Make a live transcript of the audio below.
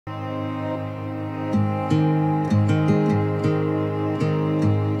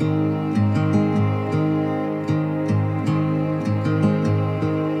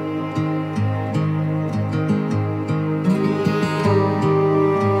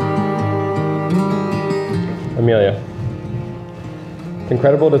Amelia. It's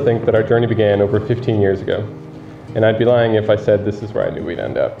incredible to think that our journey began over 15 years ago, and I'd be lying if I said this is where I knew we'd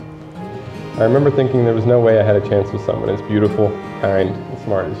end up. I remember thinking there was no way I had a chance with someone as beautiful, kind, and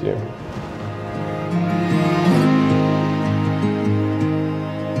smart as you.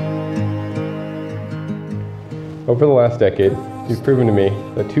 Over the last decade, you've proven to me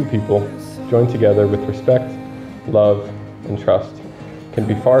that two people joined together with respect, love, and trust can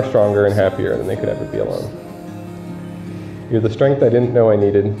be far stronger and happier than they could ever be alone. You're the strength I didn't know I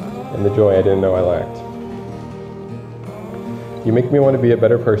needed, and the joy I didn't know I lacked. You make me want to be a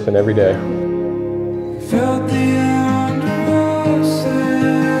better person every day. Felt the air under us,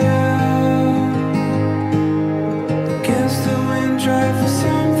 against the wind, tried for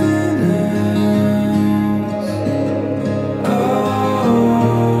something else.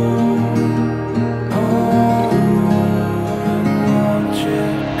 Watch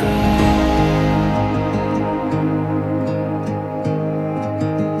it go.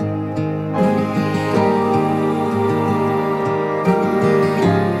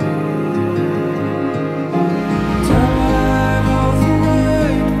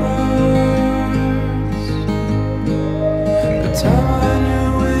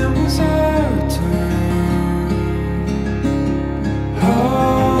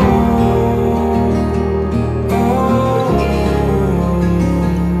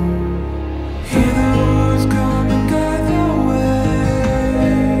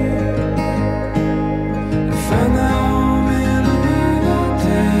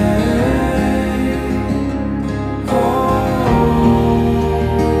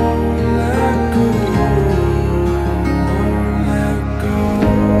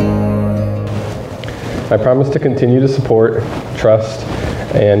 I promise to continue to support, trust,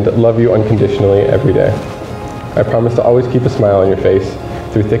 and love you unconditionally every day. I promise to always keep a smile on your face,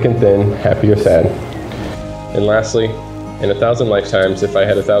 through thick and thin, happy or sad. And lastly, in 1,000 lifetimes, if I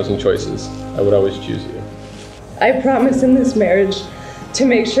had 1,000 choices, I would always choose you. I promise in this marriage to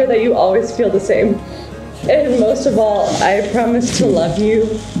make sure that you always feel the same. And most of all, I promise to love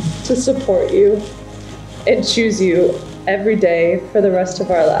you, to support you, and choose you every day for the rest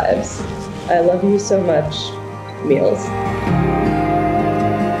of our lives. I love you so much, Meals.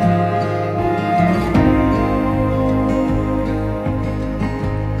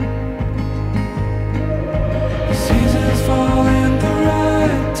 Seasons fall in the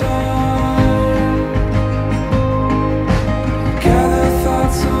right time. Gather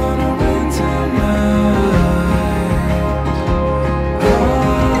thoughts on a winter night.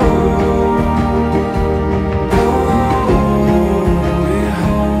 We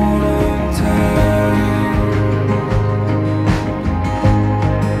hold on tight.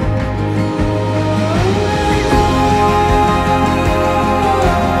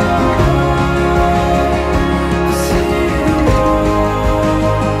 I see the world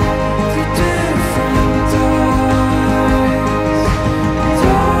through different eyes.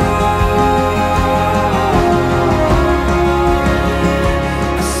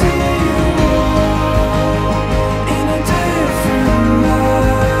 I see the world in a different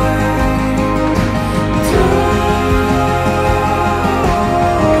light.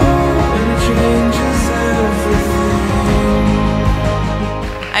 And it changes everything.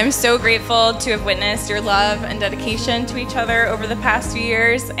 I'm so grateful to have witnessed your love and dedication to each other over the past few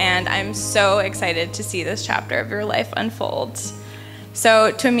years, and I'm so excited to see this chapter of your life unfold.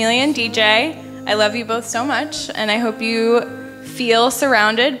 So to Amelia and DJ, I love you both so much, and I hope you feel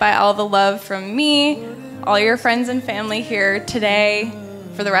surrounded by all the love from me, all your friends and family here today,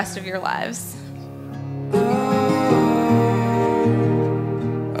 for the rest of your lives.